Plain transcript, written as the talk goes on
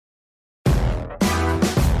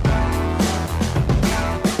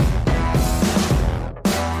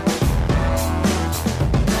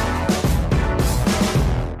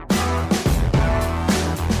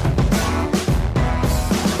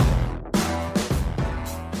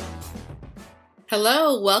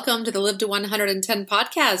Hello, welcome to the Live to 110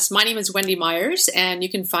 podcast. My name is Wendy Myers, and you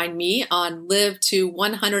can find me on live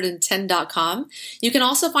to110.com. You can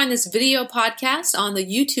also find this video podcast on the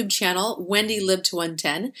YouTube channel, Wendy Live to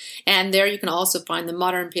 110, and there you can also find the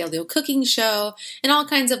Modern Paleo Cooking Show and all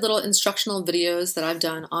kinds of little instructional videos that I've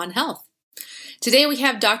done on health. Today we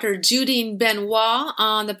have Dr. Judine Benoit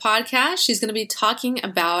on the podcast. She's going to be talking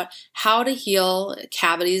about how to heal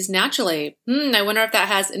cavities naturally. I wonder if that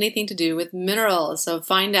has anything to do with minerals, so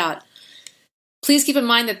find out. Please keep in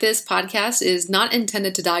mind that this podcast is not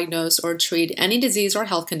intended to diagnose or treat any disease or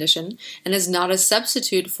health condition and is not a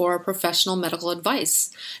substitute for professional medical advice.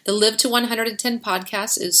 The Live to 110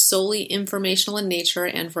 podcast is solely informational in nature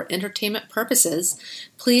and for entertainment purposes.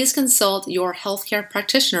 Please consult your healthcare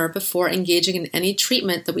practitioner before engaging in any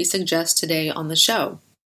treatment that we suggest today on the show.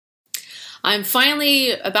 I'm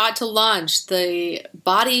finally about to launch the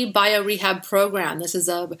Body Biorehab program. This is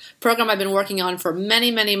a program I've been working on for many,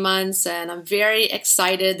 many months, and I'm very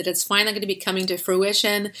excited that it's finally going to be coming to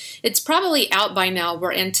fruition. It's probably out by now.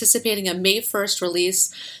 We're anticipating a May 1st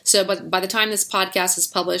release, so by the time this podcast is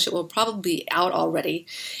published, it will probably be out already.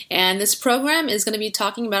 And this program is going to be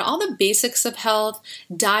talking about all the basics of health,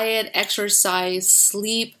 diet, exercise,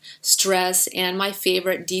 sleep, stress, and my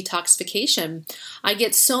favorite, detoxification. I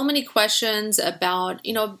get so many questions about,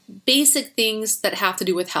 basic things that have to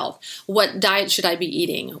do with health. What diet should I be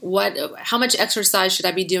eating? How much exercise should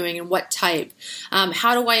I be doing and what type?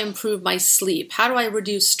 How do I improve my sleep? How do I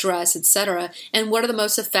reduce stress, etc.? And what are the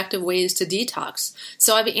most effective ways to detox?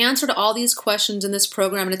 So I've answered all these questions in this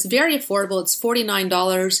program, and it's very affordable. It's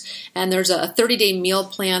 $49, and there's a 30-day meal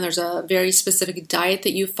plan. There's a very specific diet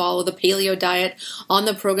that you follow, the paleo diet, on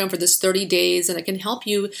the program for this 30 days, and it can help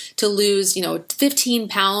you to lose, 15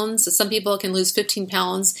 pounds. Some people can lose 15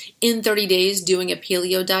 pounds in 30 days doing a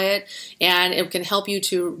paleo diet, and it can help you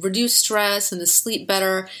to reduce stress and to sleep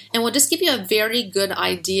better, and will just give you a very good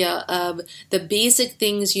idea of the basic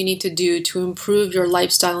things you need to do to improve your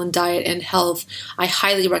lifestyle and diet and health. I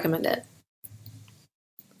highly recommend it.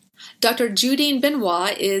 Dr. Judine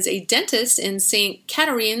Benoit is a dentist in St.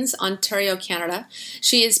 Catharines, Ontario, Canada.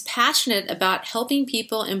 She is passionate about helping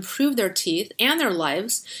people improve their teeth and their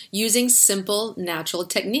lives using simple, natural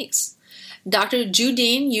techniques. Dr.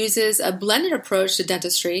 Judine uses a blended approach to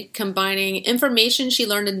dentistry, combining information she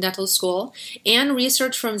learned in dental school and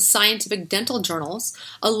research from scientific dental journals,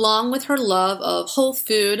 along with her love of whole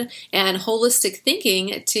food and holistic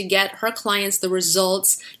thinking to get her clients the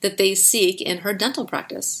results that they seek in her dental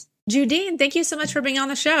practice. Judine, thank you so much for being on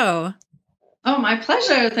the show. Oh, my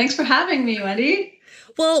pleasure. Thanks for having me, Wendy.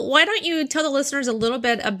 Well, why don't you tell the listeners a little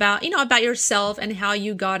bit about yourself and how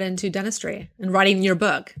you got into dentistry and writing your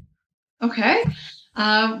book? Okay.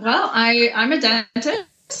 I'm a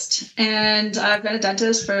dentist, and I've been a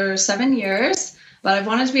dentist for 7 years, but I've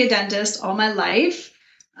wanted to be a dentist all my life.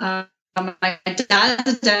 My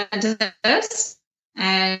dad's a dentist,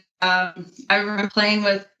 and I remember playing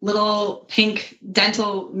with little pink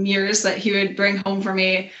dental mirrors that he would bring home for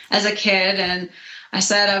me as a kid. And I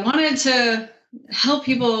said I wanted to help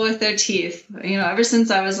people with their teeth, ever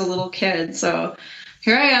since I was a little kid. So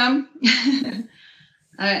here I am.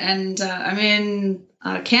 And I'm in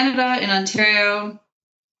Canada, in Ontario.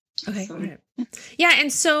 Okay. So. Right. Yeah.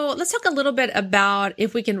 And so let's talk a little bit about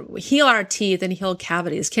if we can heal our teeth and heal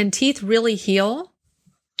cavities. Can teeth really heal?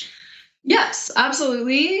 Yes,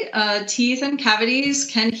 absolutely. Teeth and cavities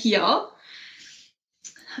can heal.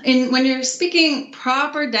 When you're speaking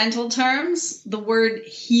proper dental terms, the word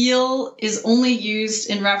heal is only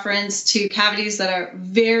used in reference to cavities that are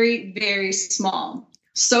very, very small.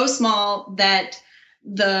 So small that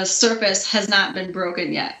the surface has not been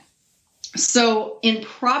broken yet. So in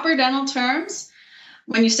proper dental terms,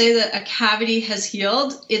 when you say that a cavity has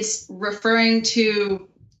healed, it's referring to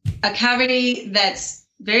a cavity that's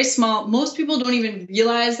very small. Most people don't even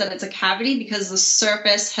realize that it's a cavity because the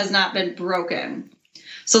surface has not been broken.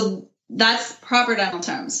 So that's proper dental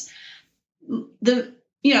terms. The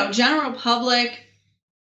general public,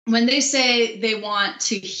 when they say they want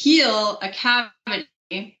to heal a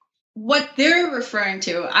cavity, what they're referring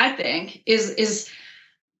to, I think, is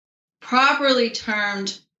properly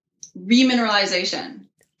termed remineralization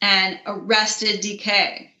and arrested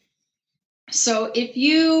decay. So if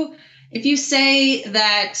you say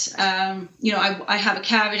that, I have a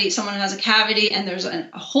cavity, someone has a cavity and there's a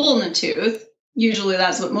hole in the tooth, usually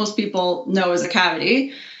that's what most people know as a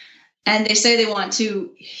cavity, and they say they want to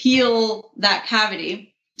heal that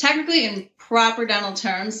cavity, technically in proper dental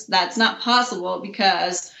terms, that's not possible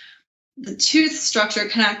because the tooth structure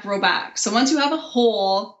cannot grow back. So once you have a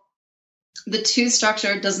hole, the tooth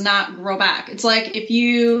structure does not grow back. It's like if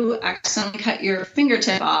you accidentally cut your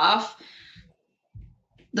fingertip off,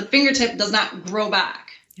 the fingertip does not grow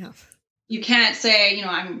back. Yeah. You can't say,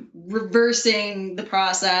 I'm reversing the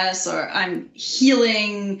process or I'm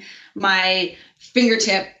healing my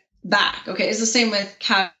fingertip back. Okay. It's the same with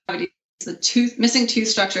cavities. The missing tooth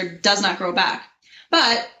structure does not grow back,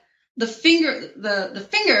 but the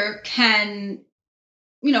finger can,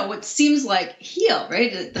 what seems like heal,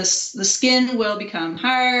 right? The skin will become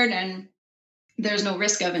hard and there's no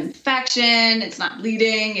risk of infection. It's not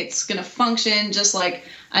bleeding. It's going to function just like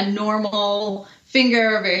a normal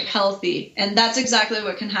finger, very healthy. And that's exactly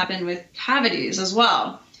what can happen with cavities as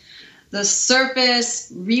well. The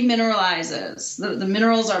surface remineralizes. The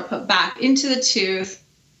minerals are put back into the tooth,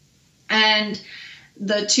 and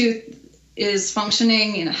the tooth is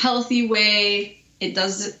functioning in a healthy way. It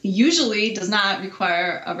usually does not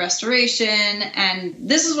require a restoration. And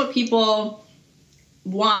this is what people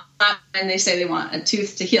want when they say they want a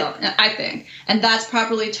tooth to heal, I think. And that's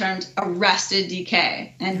properly termed arrested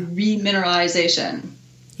decay and remineralization.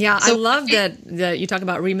 Yeah, so I love that you talk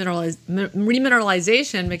about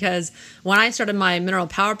remineralization, because when I started my Mineral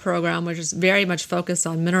Power program, which is very much focused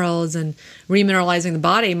on minerals and remineralizing the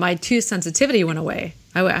body, my tooth sensitivity went away.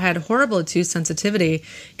 I had horrible tooth sensitivity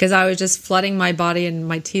because I was just flooding my body and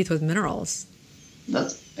my teeth with minerals.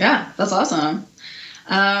 That's awesome.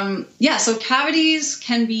 So cavities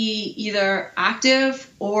can be either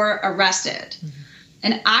active or arrested. Mm-hmm.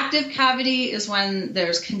 An active cavity is when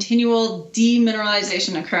there's continual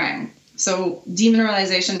demineralization occurring. So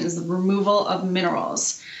demineralization is the removal of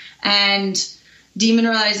minerals. And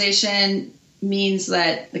demineralization means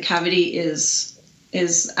that the cavity is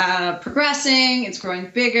progressing, it's growing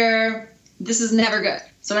bigger. This is never good.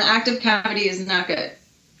 So an active cavity is not good.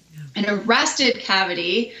 Yeah. An arrested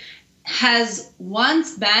cavity has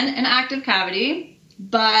once been an active cavity,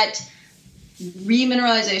 but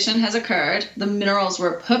remineralization has occurred. The minerals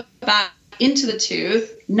were put back into the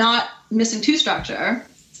tooth, not missing tooth structure.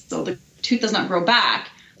 So the tooth does not grow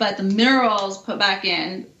back, but the minerals put back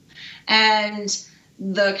in, and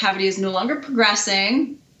the cavity is no longer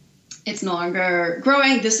progressing. It's no longer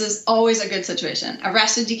growing. This is always a good situation.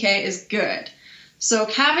 Arrested decay is good. So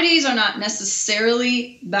cavities are not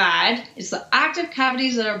necessarily bad. It's the active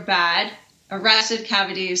cavities that are bad. Arrested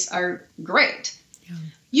cavities are great. Yeah.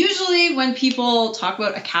 Usually when people talk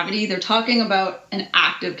about a cavity, they're talking about an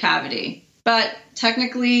active cavity. But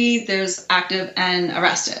technically, there's active and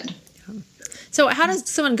arrested. So how does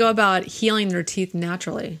someone go about healing their teeth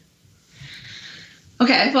naturally?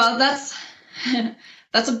 Okay, well, that's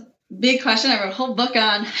a big question. I wrote a whole book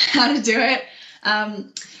on how to do it.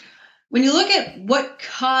 When you look at what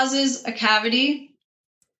causes a cavity,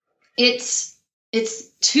 it's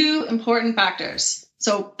two important factors.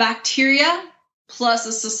 So bacteria plus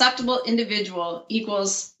a susceptible individual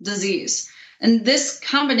equals disease. And this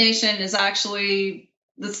combination is actually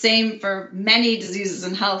the same for many diseases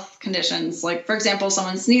and health conditions. Like, for example,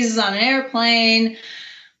 someone sneezes on an airplane.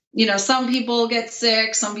 Some people get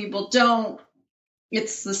sick, some people don't.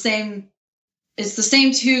 It's the same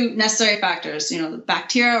two necessary factors, the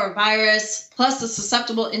bacteria or virus plus the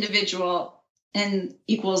susceptible individual and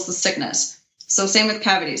equals the sickness. So same with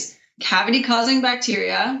cavities. Cavity causing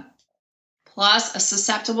bacteria plus a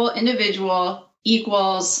susceptible individual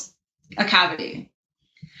equals a cavity.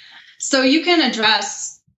 So you can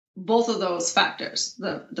address both of those factors,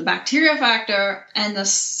 the bacteria factor and the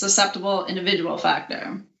susceptible individual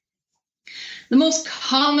factor. The most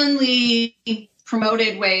commonly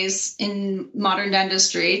promoted ways in modern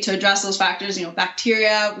dentistry to address those factors,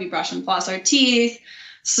 bacteria, we brush and floss our teeth.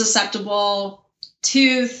 Susceptible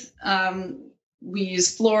tooth, we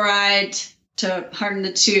use fluoride to harden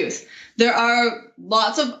the tooth. There are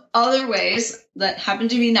lots of other ways that happen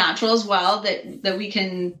to be natural as well that we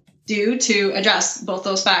can do to address both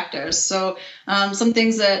those factors. So some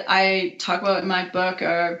things that I talk about in my book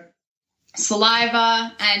are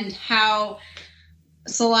saliva and how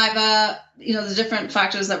saliva, the different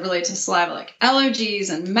factors that relate to saliva, like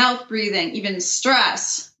allergies and mouth breathing, even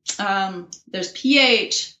stress. There's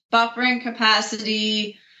pH, buffering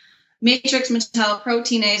capacity, matrix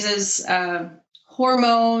metalloproteinases,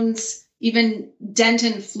 hormones, even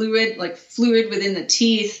dentin fluid, like fluid within the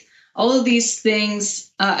teeth. All of these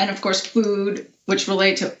things, and of course food, which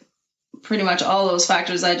relate to pretty much all those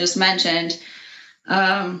factors I just mentioned,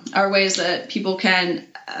 are ways that people can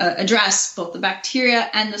address both the bacteria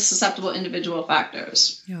and the susceptible individual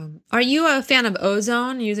factors. Yeah. Are you a fan of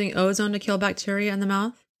ozone, using ozone to kill bacteria in the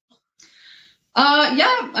mouth?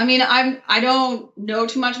 Yeah. I mean, I don't know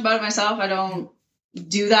too much about it myself. I don't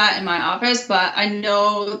do that in my office, but I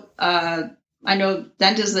know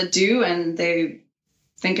dentists that do, and they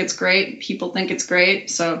think it's great. People think it's great.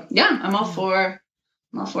 So yeah, I'm all for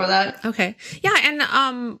that. Okay. Yeah.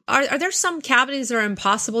 And are there some cavities that are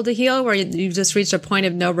impossible to heal where you've just reached a point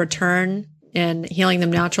of no return in healing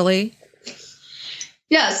them naturally?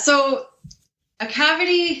 Yeah. So a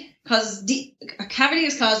cavity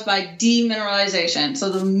is caused by demineralization. So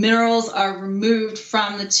the minerals are removed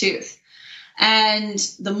from the tooth. And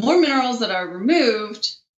the more minerals that are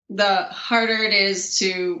removed, the harder it is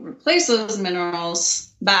to replace those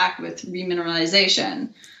minerals back with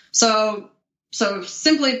remineralization. So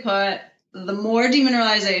simply put, the more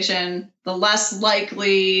demineralization, the less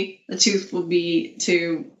likely the tooth will be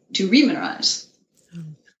to remineralize.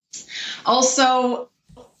 Also,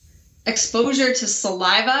 exposure to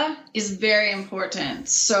saliva is very important.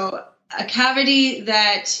 So a cavity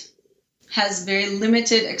that has very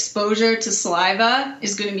limited exposure to saliva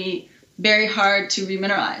is going to be very hard to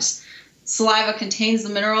remineralize. Saliva contains the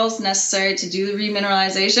minerals necessary to do the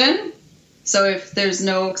remineralization. So if there's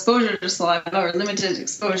no exposure to saliva or limited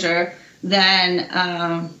exposure, then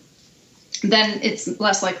it's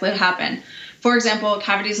less likely to happen. For example,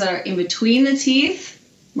 cavities that are in between the teeth,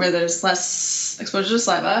 where there's less exposure to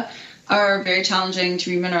saliva, are very challenging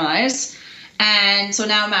to remineralize. And so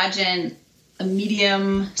now imagine a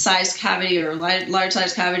medium-sized cavity or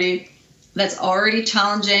large-sized cavity that's already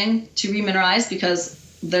challenging to remineralize because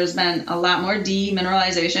there's been a lot more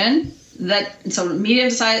demineralization. So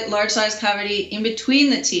medium-sized, large-sized cavity in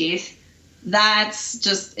between the teeth, that's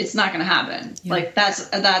just, it's not going to happen. Yeah. Like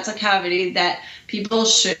that's a cavity that people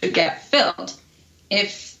should get filled.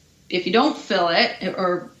 If you don't fill it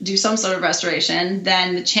or do some sort of restoration,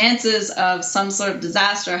 then the chances of some sort of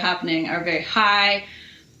disaster happening are very high.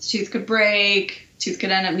 The tooth could break, tooth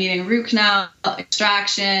could end up needing root canal,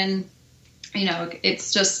 extraction.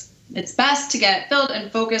 It's best to get filled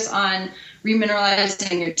and focus on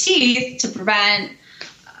remineralizing your teeth to prevent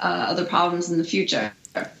other problems in the future.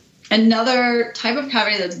 Another type of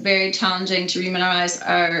cavity that's very challenging to remineralize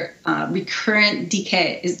are recurrent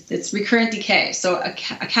decay. It's recurrent decay. So a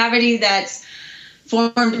cavity that's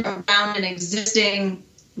formed around an existing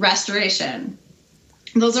restoration.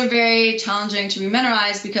 Those are very challenging to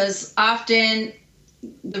remineralize because often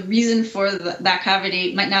the reason for that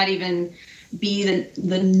cavity might not even be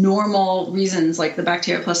the normal reasons, like the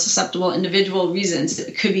bacteria plus susceptible individual reasons.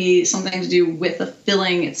 It could be something to do with the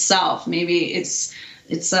filling itself. Maybe it's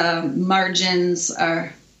margins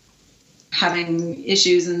are having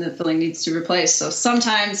issues and the filling needs to replace. So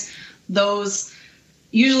sometimes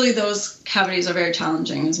usually those cavities are very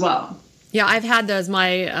challenging as well. Yeah, I've had those.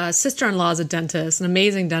 My sister-in-law is a dentist, an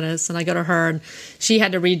amazing dentist, and I go to her, and she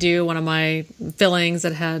had to redo one of my fillings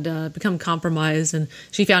that had become compromised, and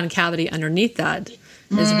she found a cavity underneath that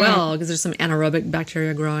as well, because there's some anaerobic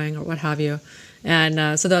bacteria growing or what have you.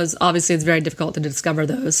 And so those, obviously, it's very difficult to discover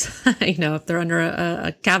those, if they're under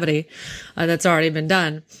a cavity that's already been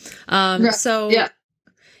done. Right. So... Yeah.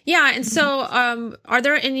 Yeah. And so, are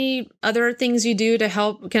there any other things you do to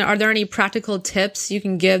help? Are there any practical tips you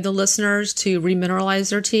can give the listeners to remineralize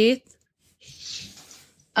their teeth?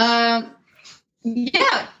 Yeah.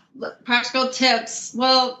 Practical tips.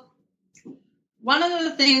 Well, one of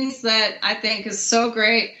the things that I think is so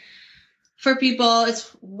great for people, it's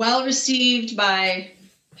well received by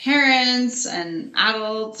parents and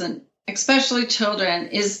adults and especially children,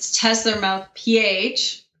 is to test their mouth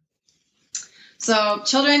pH. So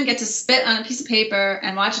children get to spit on a piece of paper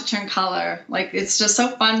and watch it turn color. Like, it's just so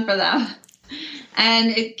fun for them. And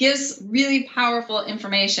it gives really powerful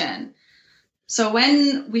information. So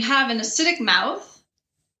when we have an acidic mouth,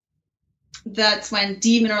 that's when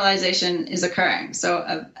demineralization is occurring.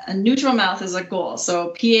 So a neutral mouth is a goal.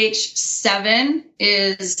 So pH 7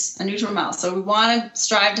 is a neutral mouth. So we want to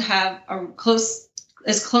strive to have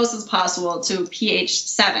as close as possible to pH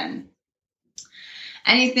 7.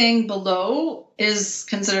 Anything below is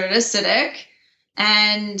considered acidic,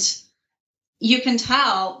 and you can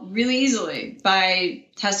tell really easily by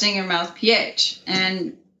testing your mouth pH.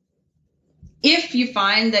 And if you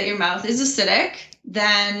find that your mouth is acidic,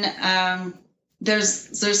 then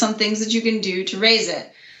there's some things that you can do to raise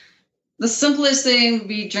it. The simplest thing would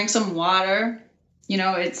be drink some water.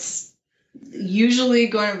 It's usually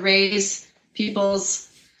going to raise people's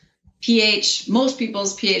pH. Most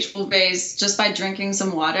people's pH will raise just by drinking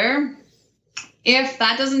some water. If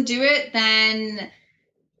that doesn't do it, then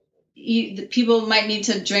people might need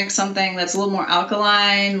to drink something that's a little more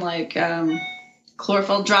alkaline, like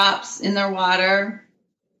chlorophyll drops in their water,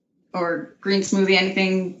 or green smoothie.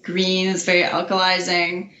 Anything green is very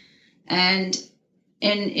alkalizing. And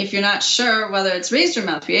And if you're not sure whether it's raised your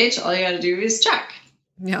mouth pH, all you got to do is check.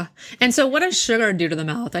 Yeah. And so what does sugar do to the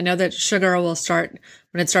mouth? I know that sugar will start,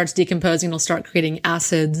 when it starts decomposing, it'll start creating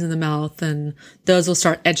acids in the mouth, and those will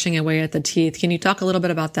start etching away at the teeth. Can you talk a little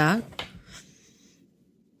bit about that?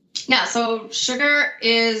 Yeah. So sugar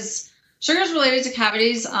is related to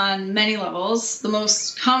cavities on many levels. The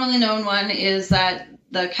most commonly known one is that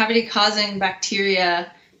the cavity-causing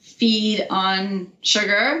bacteria feed on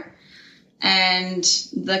sugar, and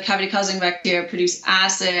the cavity-causing bacteria produce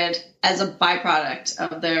acid as a byproduct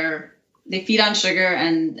of they feed on sugar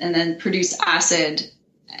and then produce acid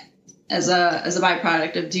as a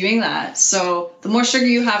byproduct of doing that. So the more sugar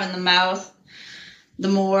you have in the mouth, the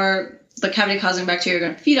more the cavity-causing bacteria are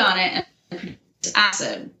going to feed on it and produce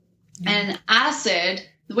acid. And acid,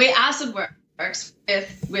 the way acid works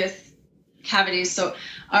with cavities, so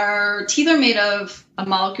our teeth are made of a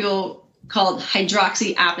molecule called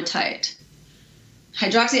hydroxyapatite.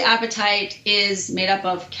 Hydroxyapatite is made up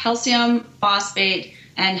of calcium, phosphate,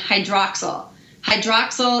 and hydroxyl.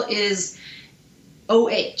 Hydroxyl is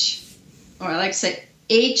OH, or I like to say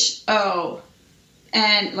HO,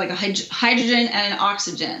 and like a hydrogen and an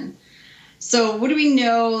oxygen. So what do we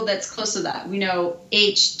know that's close to that? We know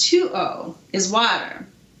H2O is water.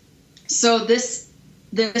 So this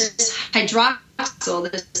hydroxyl,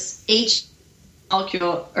 this H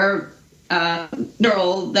molecule or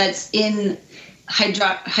mineral that's in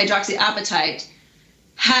hydroxyapatite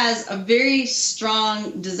has a very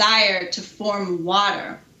strong desire to form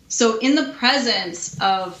water. So in the presence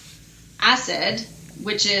of acid,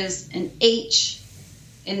 which is a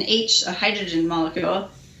hydrogen molecule,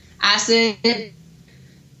 acid in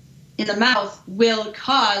the mouth will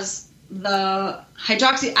cause the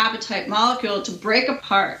hydroxyapatite molecule to break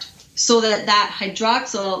apart so that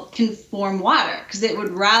hydroxyl can form water, because it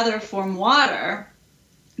would rather form water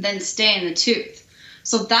than stay in the tooth.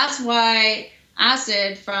 So that's why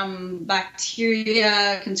acid from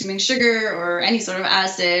bacteria consuming sugar or any sort of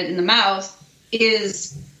acid in the mouth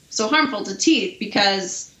is so harmful to teeth,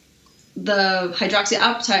 because the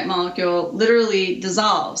hydroxyapatite molecule literally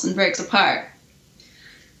dissolves and breaks apart.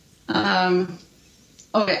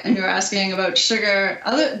 Okay, and you were asking about sugar.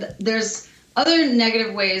 There's other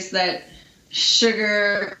negative ways that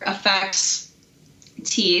sugar affects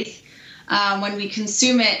teeth. When we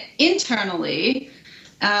consume it internally,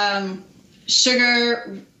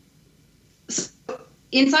 sugar,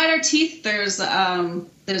 inside our teeth, there's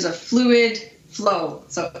a fluid flow.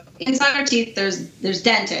 So inside our teeth, there's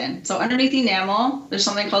dentin. So underneath the enamel, there's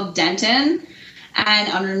something called dentin.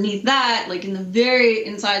 And underneath that, like in the very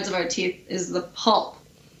insides of our teeth, is the pulp.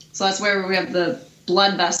 So that's where we have the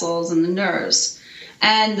blood vessels and the nerves.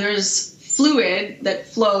 And there's fluid that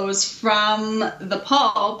flows from the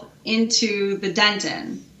pulp into the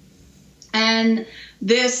dentin. And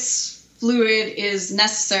this fluid is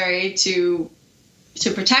necessary to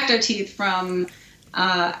protect our teeth from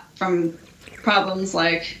problems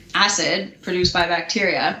like acid produced by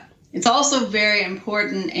bacteria. It's also very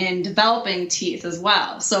important in developing teeth as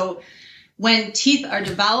well. So when teeth are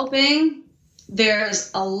developing,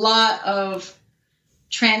 there's a lot of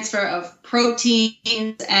transfer of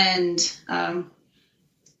proteins and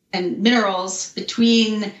minerals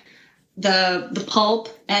between the pulp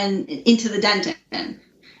and into the dentin.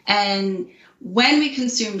 And when we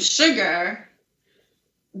consume sugar,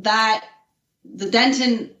 that the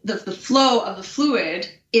dentin, the flow of the fluid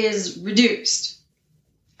is reduced.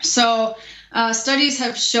 So studies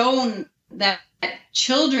have shown that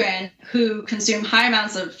children who consume high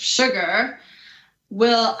amounts of sugar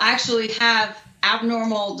will actually have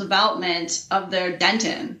abnormal development of their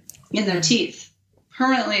dentin in their teeth,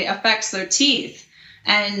 permanently affects their teeth,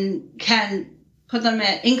 and can put them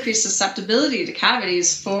at increased susceptibility to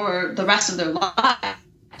cavities for the rest of their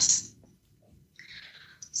lives.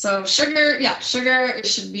 So sugar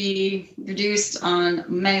should be reduced on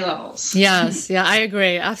many levels. Yes, yeah, I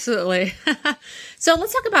agree. Absolutely. So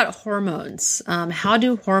let's talk about hormones. How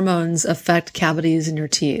do hormones affect cavities in your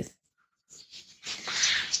teeth?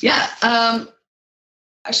 Yeah.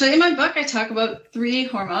 Actually, in my book, I talk about 3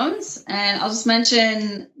 hormones, and I'll just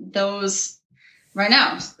mention those right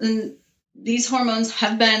now. And these hormones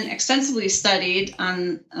have been extensively studied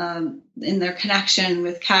on in their connection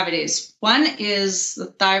with cavities. One is the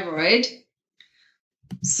thyroid.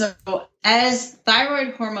 So as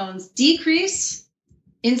thyroid hormones decrease,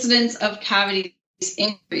 incidence of cavities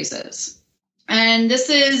increases. And this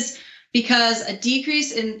is because a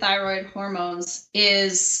decrease in thyroid hormones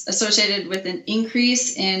is associated with an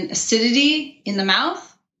increase in acidity in the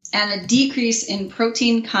mouth and a decrease in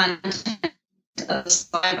protein content of the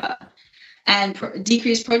saliva. And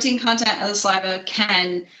decreased protein content of the saliva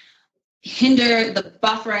can hinder the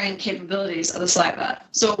buffering capabilities of the saliva.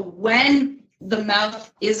 So when the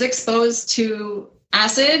mouth is exposed to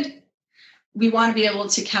acid, we want to be able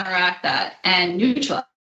to counteract that and neutralize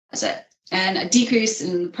it. And a decrease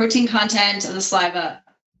in protein content of the saliva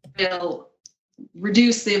will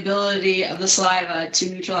reduce the ability of the saliva to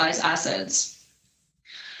neutralize acids.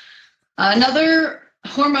 Another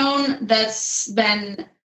hormone that's been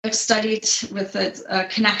studied with a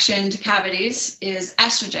connection to cavities is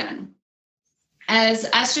estrogen. As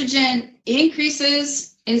estrogen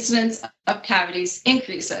increases, incidence of cavities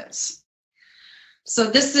increases. So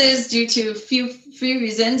this is due to few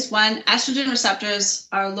reasons. One, estrogen receptors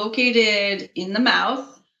are located in the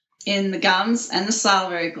mouth, in the gums, and the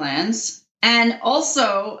salivary glands. And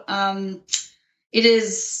also, it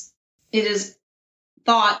is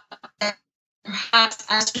thought that perhaps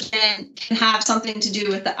estrogen can have something to do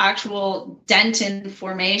with the actual dentin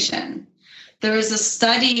formation. There was a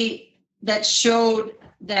study that showed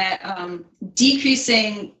that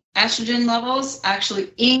decreasing estrogen levels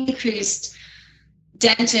actually increased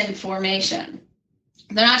dentin formation.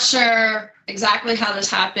 They're not sure exactly how this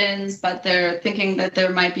happens, but they're thinking that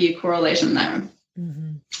there might be a correlation there. Mm-hmm.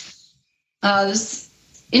 It's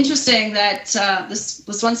interesting that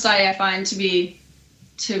this one study I find to be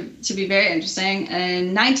very interesting.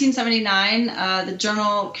 In 1979, the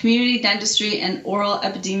journal Community Dentistry and Oral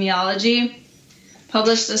Epidemiology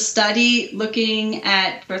published a study looking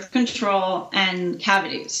at birth control and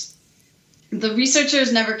cavities. The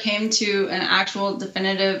researchers never came to an actual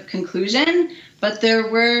definitive conclusion, but there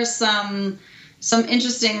were some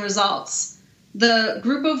interesting results. The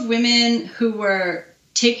group of women who were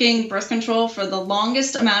taking birth control for the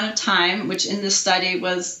longest amount of time, which in this study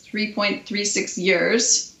was 3.36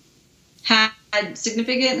 years, had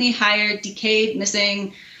significantly higher decayed,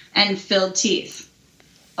 missing, and filled teeth.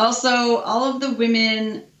 Also, all of the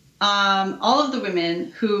women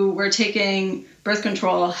who were taking birth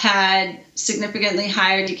control had significantly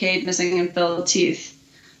higher decayed, missing, and filled teeth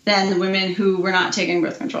than the women who were not taking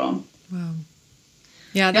birth control. Wow.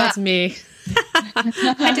 Yeah, that's me.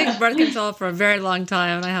 I take birth control for a very long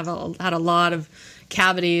time, and I have had a lot of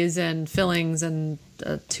cavities and fillings and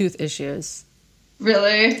tooth issues.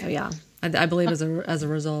 Really? Oh, yeah, I believe as a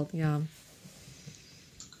result. Yeah.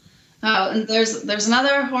 Oh, and there's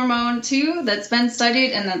another hormone too that's been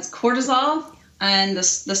studied, and that's cortisol, and the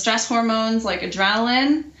stress hormones like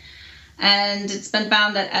adrenaline. And it's been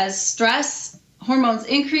found that as stress hormones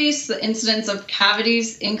increase, the incidence of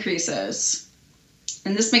cavities increases.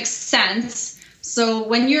 And this makes sense. So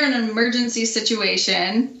when you're in an emergency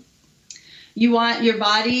situation, you want your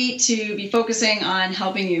body to be focusing on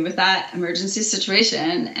helping you with that emergency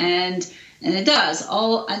situation. And it does.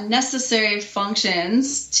 All unnecessary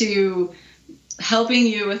functions to helping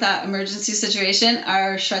you with that emergency situation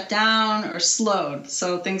are shut down or slowed.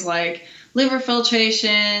 So things like liver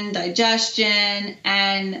filtration, digestion,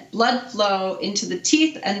 and blood flow into the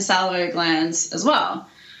teeth and salivary glands as well.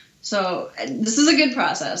 So this is a good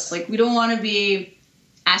process. Like, we don't want to be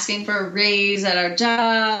asking for a raise at our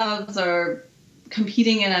jobs or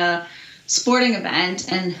competing in a sporting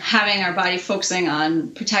event and having our body focusing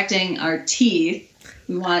on protecting our teeth.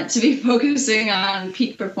 We want to be focusing on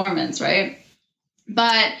peak performance, right?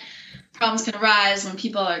 But problems can arise when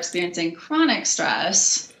people are experiencing chronic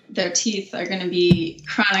stress. Their teeth are going to be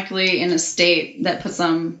chronically in a state that puts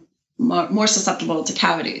them more susceptible to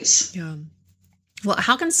cavities. Yeah. Well,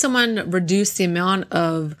 how can someone reduce the amount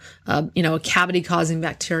of, cavity-causing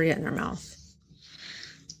bacteria in their mouth?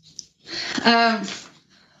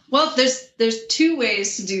 Well, there's two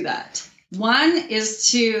ways to do that. One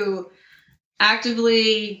is to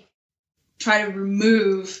actively try to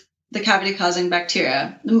remove the cavity-causing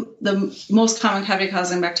bacteria. The most common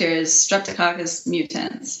cavity-causing bacteria is Streptococcus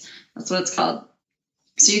mutans. That's what it's called.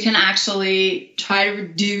 So you can actually try to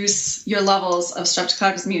reduce your levels of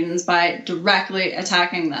Streptococcus mutans by directly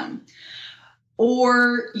attacking them.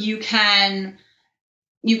 Or you can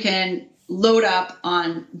load up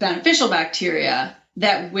on beneficial bacteria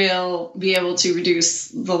that will be able to reduce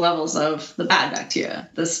the levels of the bad bacteria.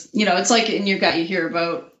 It's like in your gut, you hear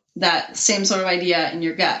about that same sort of idea in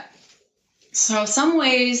your gut. So some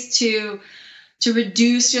ways to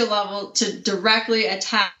reduce your level, to directly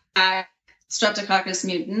attack Streptococcus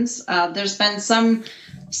mutans. There's been some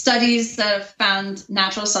studies that have found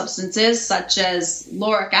natural substances such as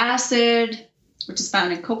lauric acid, which is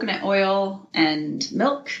found in coconut oil and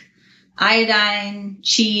milk, iodine,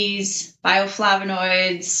 cheese,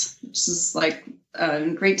 bioflavonoids, which is like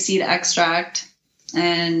grapeseed extract,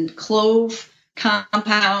 and clove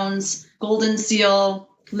compounds, golden seal,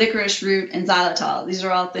 licorice root, and xylitol. These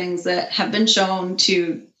are all things that have been shown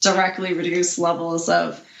to directly reduce levels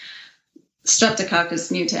of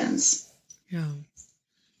Streptococcus mutans. Yeah.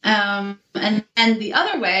 And the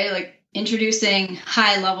other way, like introducing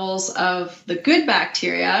high levels of the good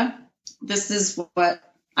bacteria, this is what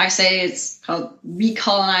I say it's called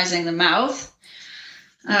recolonizing the mouth.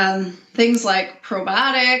 Things like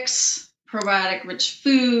probiotics, probiotic-rich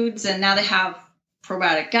foods, and now they have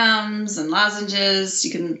probiotic gums and lozenges.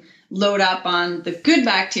 You can load up on the good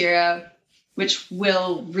bacteria, which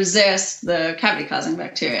will resist the cavity-causing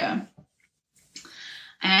bacteria.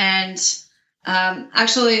 And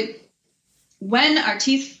actually, when our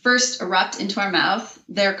teeth first erupt into our mouth,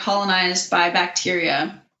 they're colonized by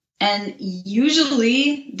bacteria. And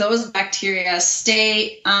usually those bacteria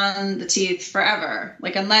stay on the teeth forever.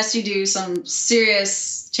 Like unless you do some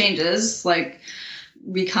serious changes, like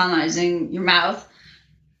recolonizing your mouth,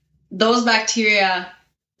 those bacteria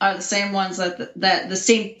are the same ones that the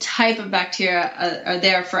same type of bacteria are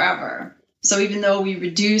there forever. So even though we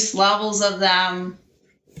reduce levels of them,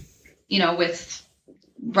 with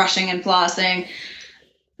brushing and flossing,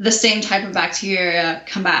 the same type of bacteria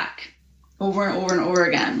come back over and over and over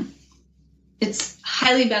again. It's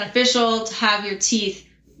highly beneficial to have your teeth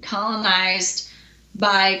colonized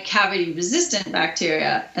by cavity-resistant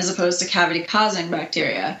bacteria as opposed to cavity-causing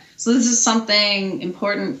bacteria. So this is something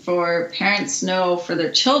important for parents to know for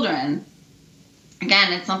their children.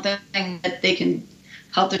 Again, it's something that they can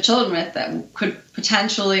help their children with that could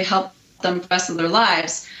potentially help them the rest of their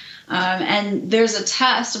lives. And there's a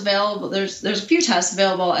test available. There's a few tests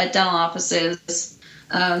available at dental offices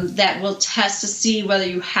that will test to see whether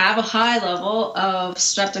you have a high level of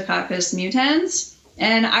Streptococcus mutans.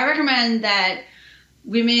 And I recommend that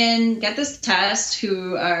women get this test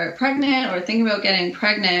who are pregnant or thinking about getting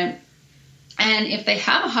pregnant. And if they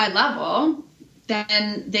have a high level,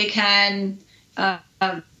 then they can work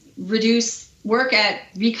at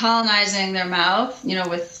recolonizing their mouth,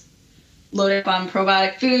 with loaded up on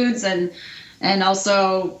probiotic foods and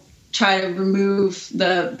also try to remove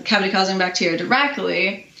the cavity-causing bacteria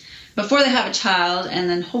directly before they have a child, and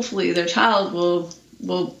then hopefully their child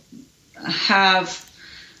will have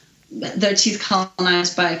their teeth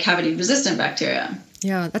colonized by cavity-resistant bacteria.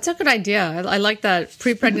 Yeah, that's a good idea. I like that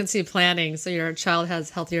pre-pregnancy planning so your child has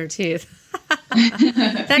healthier teeth.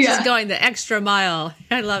 That's just going the extra mile.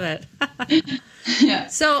 I love it. Yeah.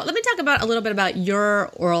 So let me talk a little bit about your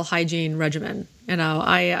oral hygiene regimen.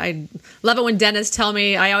 I love it when dentists tell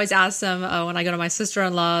me. I always ask them when I go to my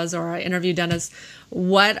sister-in-laws or I interview dentists,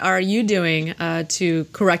 what are you doing to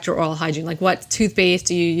correct your oral hygiene? Like what toothpaste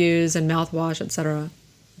do you use and mouthwash, etc.?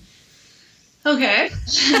 Okay.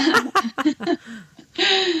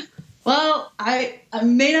 Well, I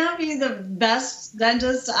may not be the best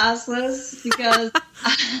dentist to ask this because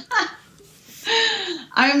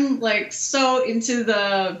I'm like so into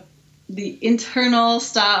the internal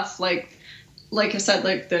stuff. Like I said,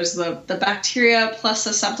 like there's the bacteria plus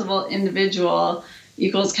susceptible individual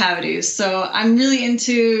equals cavities. So I'm really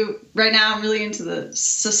into the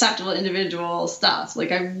susceptible individual stuff.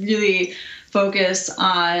 Like I really focus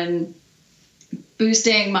on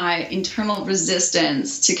boosting my internal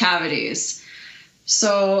resistance to cavities.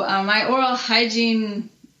 So my oral hygiene,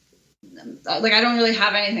 like I don't really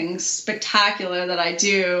have anything spectacular that I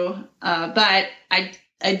do, but I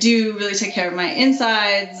do really take care of my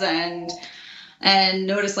insides and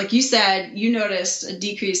notice, like you said, you noticed a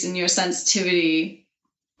decrease in your sensitivity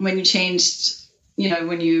when you changed,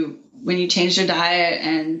 when you changed your diet,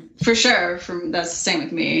 and for sure, that's the same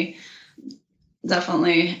with me,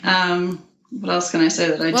 definitely. What else can I say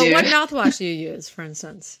that I do? What mouthwash do you use, for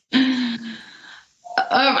instance? I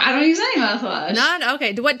don't use any mouthwash. None?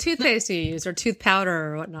 Okay. What toothpaste do you use, or tooth powder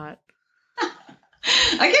or whatnot? I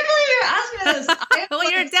can't believe you're asking this. Well,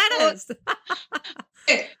 you're a dentist.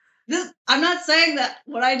 I'm not saying that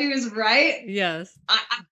what I do is right. Yes. I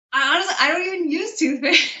honestly, I don't even use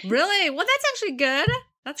toothpaste. Really? Well, that's actually good.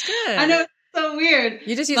 That's good. I know, it's so weird.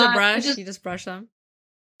 You just use a brush? You just brush them?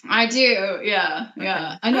 I do. Yeah.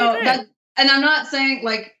 Yeah. Okay. I know that. And I'm not saying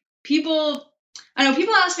people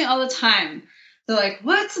ask me all the time. They're like,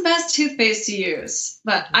 what's the best toothpaste to use?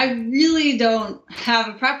 But I really don't have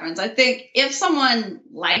a preference. I think if someone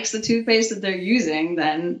likes the toothpaste that they're using,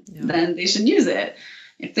 then they should use it.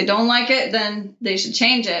 If they don't like it, then they should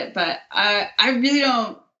change it. But I really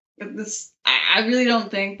don't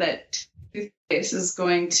think that toothpaste is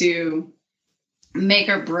going to make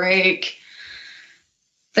or break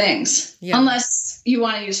things. Yeah. Unless you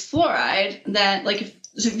want to use fluoride, then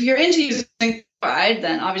if you're into using fluoride,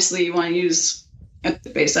 then obviously you want to use a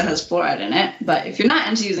toothpaste that has fluoride in it. But if you're not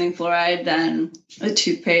into using fluoride, then a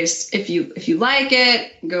toothpaste, if you like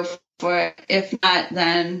it, go for it. If not,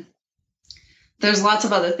 then there's lots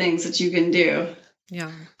of other things that you can do.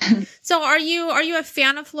 Yeah. So are you a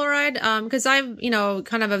fan of fluoride? Because I'm,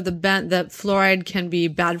 kind of the bent that fluoride can be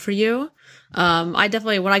bad for you. I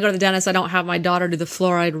definitely, when I go to the dentist, I don't have my daughter do the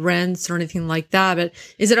fluoride rinse or anything like that. But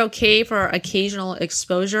is it okay for occasional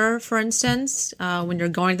exposure, for instance, when you're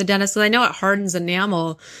going to the dentist? Because I know it hardens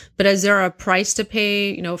enamel, but is there a price to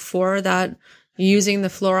pay, for that, using the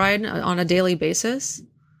fluoride on a daily basis?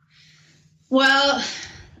 Well,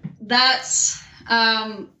 that's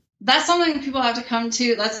something people have to come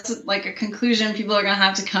to. That's like a conclusion people are going to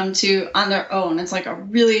have to come to on their own. It's like a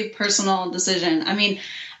really personal decision. I mean,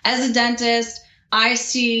 as a dentist, I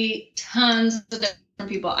see tons of different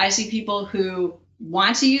people. I see people who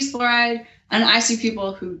want to use fluoride, and I see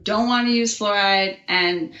people who don't want to use fluoride.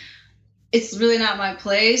 And it's really not my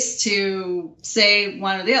place to say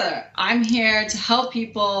one or the other. I'm here to help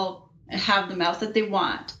people have the mouth that they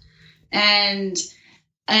want. And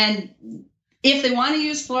if they want to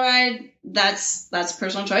use fluoride, that's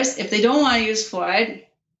personal choice. If they don't want to use fluoride,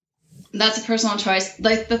 that's a personal choice.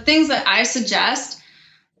 Like the things that I suggest,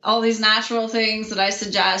 all these natural things that I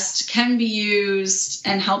suggest can be used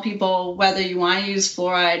and help people whether you want to use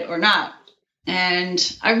fluoride or not.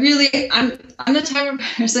 And I'm the type of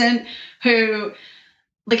person who,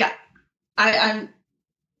 like, I'm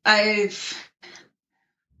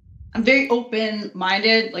very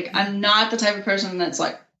open-minded. Like, I'm not the type of person that's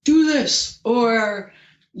like, do this or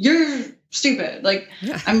you're stupid. Like,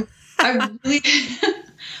 yeah. I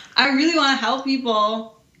really want to help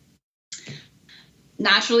people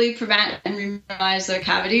naturally prevent and remineralize their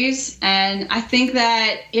cavities. And I think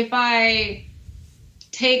that if I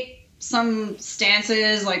take some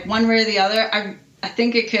stances, like one way or the other, I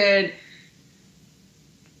think it could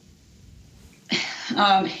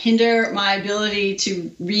hinder my ability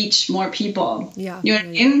to reach more people. Yeah. You know what I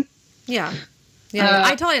mean? Yeah. Yeah,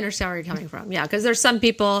 I totally understand where you're coming from. Yeah, because there's some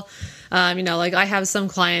people, like I have some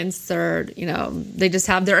clients that are, they just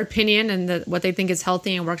have their opinion and what they think is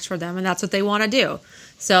healthy and works for them, and that's what they want to do.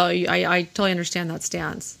 So I totally understand that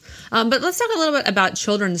stance. But let's talk a little bit about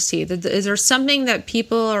children's teeth. Is there something that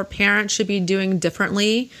people or parents should be doing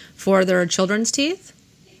differently for their children's teeth?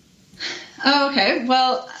 Oh, okay.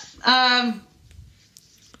 Well,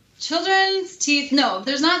 children's teeth, no,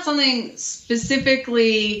 there's not something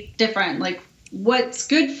specifically different. Like, what's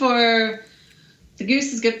good for the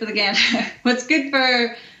goose is good for the gander. What's good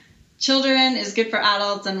for children is good for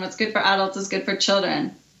adults, and what's good for adults is good for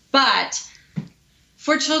children. But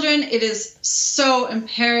for children, it is so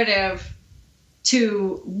imperative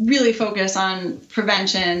to really focus on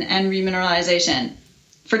prevention and remineralization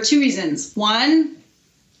for two reasons. One,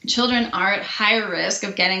 children are at higher risk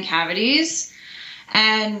of getting cavities,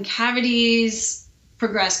 and cavities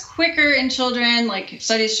progress quicker in children. Like,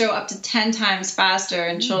 studies show up to 10 times faster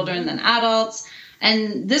in children than adults.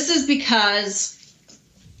 And this is because,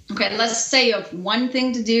 okay, let's say you have one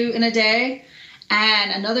thing to do in a day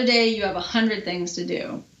and another day you have 100 things to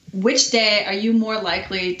do. Which day are you more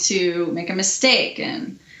likely to make a mistake?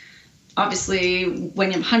 And obviously, when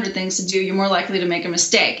you have 100 things to do, you're more likely to make a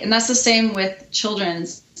mistake. And that's the same with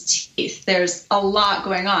children's teeth. There's a lot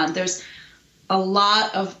going on. There's a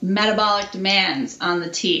lot of metabolic demands on the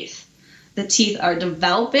teeth. The teeth are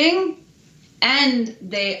developing, and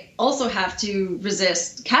they also have to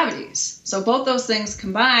resist cavities. So both those things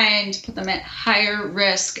combined put them at higher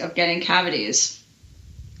risk of getting cavities.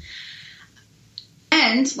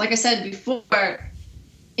 And like I said before,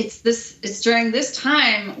 it's during this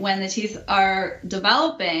time when the teeth are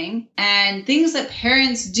developing, and things that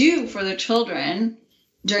parents do for their children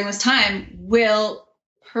during this time will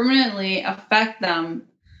permanently affect them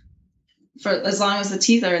for as long as the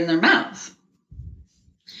teeth are in their mouth.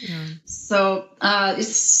 Yeah. So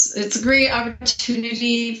it's a great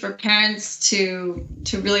opportunity for parents to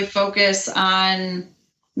really focus on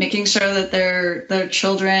making sure that their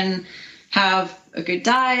children have a good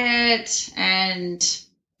diet and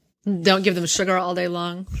don't give them sugar all day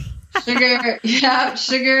long. Sugar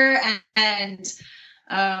and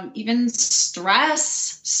even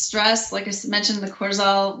stress, like I mentioned, the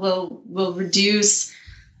cortisol will reduce,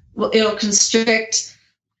 it'll constrict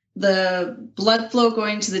the blood flow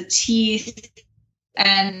going to the teeth,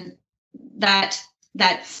 and that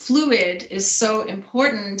fluid is so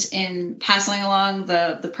important in passing along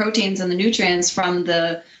the proteins and the nutrients from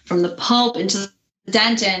the pulp into the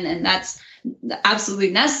dentin, and that's absolutely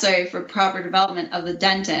necessary for proper development of the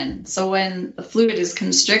dentin. So when the fluid is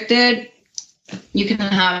constricted, you can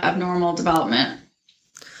have abnormal development.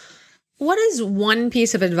 what is one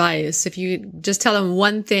piece of advice? If you just tell them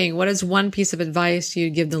one thing, what is one piece of advice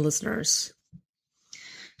you give the listeners?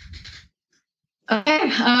 Okay.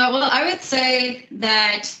 Well, I would say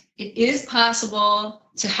that it is possible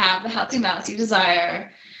to have the healthy mouth you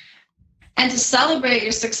desire and to celebrate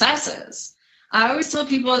your successes. I always tell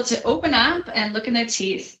people to open up and look in their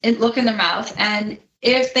teeth and look in their mouth. And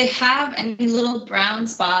if they have any little brown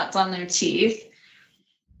spots on their teeth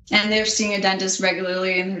and they're seeing a dentist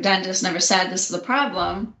regularly and their dentist never said this is a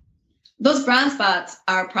problem, those brown spots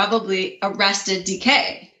are probably arrested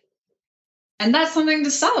decay. And that's something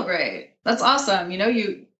to celebrate. That's awesome. You know,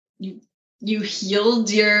 you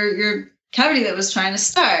healed your cavity that was trying to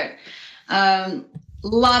start.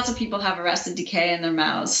 Lots of people have arrested decay in their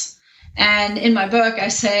mouths. And in my book, I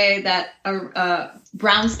say that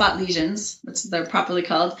brown spot lesions, that's what they're properly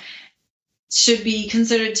called, should be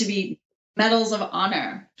considered to be medals of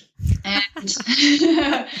honor. And,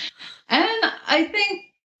 and I think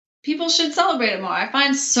people should celebrate it more. I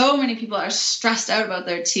find so many people are stressed out about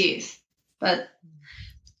their teeth, but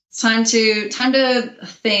it's time to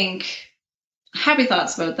think happy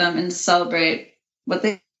thoughts about them and celebrate what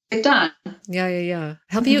they've done. Yeah.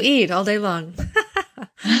 Help you eat all day long.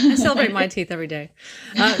 I celebrate my teeth every day.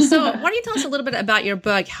 So why don't you tell us a little bit about your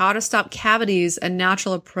book, How to Stop Cavities, A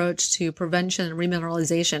Natural Approach to Prevention and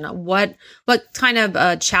Remineralization. What kind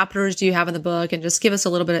of chapters do you have in the book? And just give us a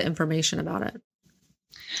little bit of information about it.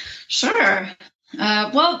 Sure.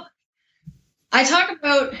 Well, I talk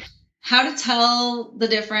about how to tell the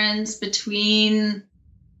difference between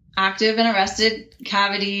active and arrested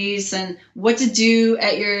cavities and what to do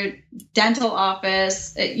at your dental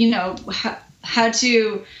office, how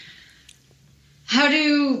to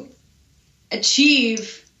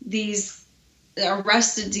achieve these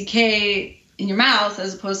arrested decay in your mouth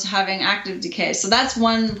as opposed to having active decay. So that's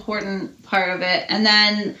one important part of it. And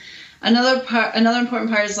then another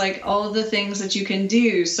important part is like all of the things that you can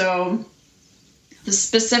do. So the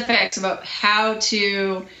specifics about how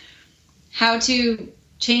to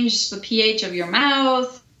change the pH of your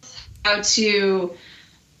mouth, how to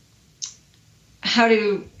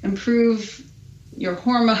improve your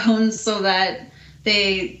hormones so that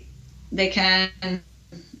they can,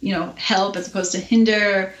 help as opposed to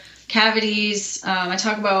hinder cavities. I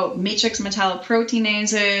talk about matrix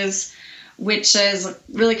metalloproteinases, which is a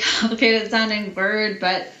really complicated sounding word,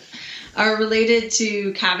 but are related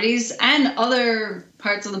to cavities and other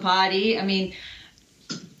parts of the body. I mean,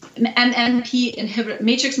 MMP inhibitor,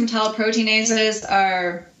 matrix metalloproteinases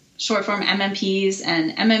are short form MMPs,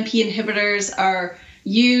 and MMP inhibitors are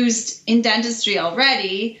used in dentistry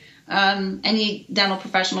already. Any dental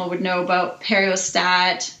professional would know about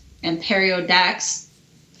Periostat and Periodex.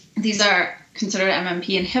 These are considered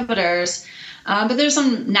MMP inhibitors, but there's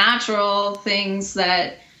some natural things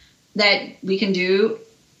that we can do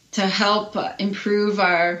to help improve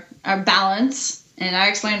our balance. And I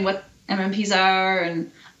explain what MMPs are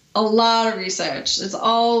and a lot of research. It's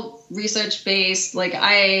all research based. Like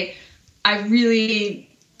I really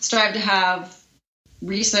strive to have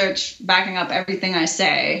research backing up everything I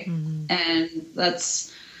say. Mm-hmm. And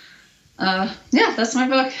that's my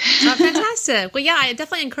book. Oh, fantastic. Well, yeah, I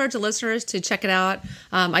definitely encourage the listeners to check it out.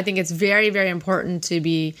 I think it's very, very important to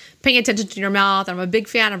be paying attention to your mouth. I'm a big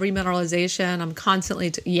fan of remineralization. I'm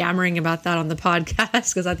constantly yammering about that on the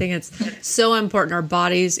podcast because I think it's so important. Our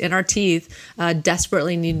bodies and our teeth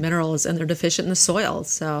desperately need minerals, and they're deficient in the soil.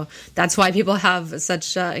 So that's why people have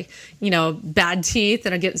such, bad teeth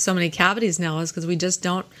and are getting so many cavities now, is because we just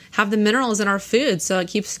don't have the minerals in our food. So it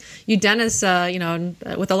keeps you dentists,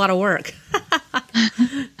 with a lot of work.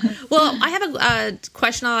 Well, I have a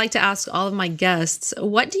question I like to ask all of my guests.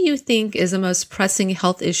 What do you think is the most pressing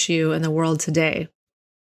health issue in the world today?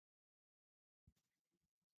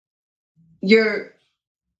 You're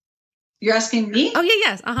asking me? Oh, yeah,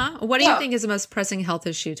 yes. Uh-huh. What do you think is the most pressing health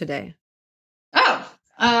issue today?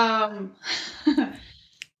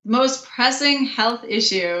 Most pressing health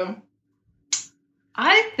issue.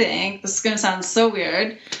 I think, this is going to sound so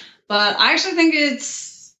weird, but I actually think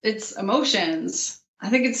it's emotions. I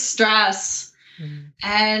think it's stress. Mm-hmm.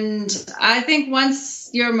 And I think once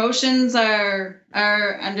your emotions are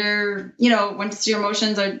under, once your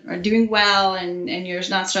emotions are doing well and you're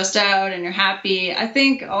not stressed out and you're happy, I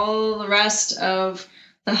think all the rest of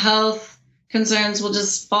the health concerns will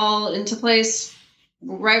just fall into place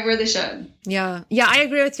right where they should. Yeah, I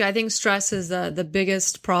agree with you. I think stress is the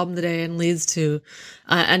biggest problem today and leads to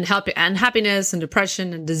unhappiness and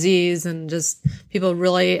depression and disease, and just people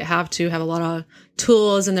really have to have a lot of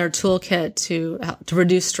tools in their toolkit to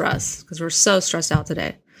reduce stress because we're so stressed out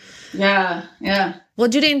today. Yeah. Well,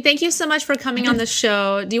 Judine, thank you so much for coming on the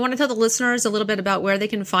show. Do you want to tell the listeners a little bit about where they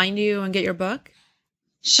can find you and get your book?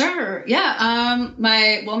 Sure. Yeah.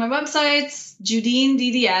 My website's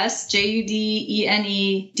JudineDDS,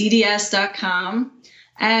 JUDENEDDS.com.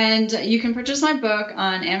 And you can purchase my book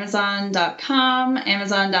on Amazon.com,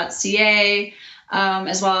 Amazon.ca,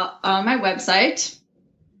 as well on my website.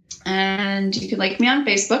 And you can like me on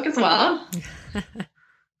Facebook as well.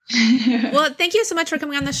 Well, thank you so much for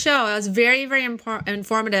coming on the show. It was very, very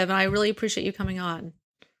informative, and I really appreciate you coming on.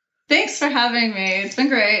 Thanks for having me. It's been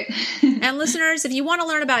great. And listeners, if you want to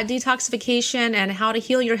learn about detoxification and how to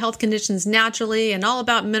heal your health conditions naturally and all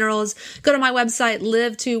about minerals, go to my website,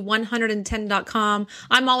 live to110.com.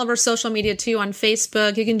 I'm all over social media too on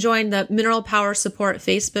Facebook. You can join the Mineral Power Support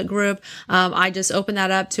Facebook group. I just open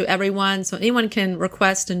that up to everyone so anyone can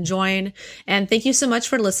request and join. And thank you so much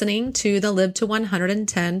for listening to the Live to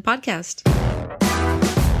 110 podcast.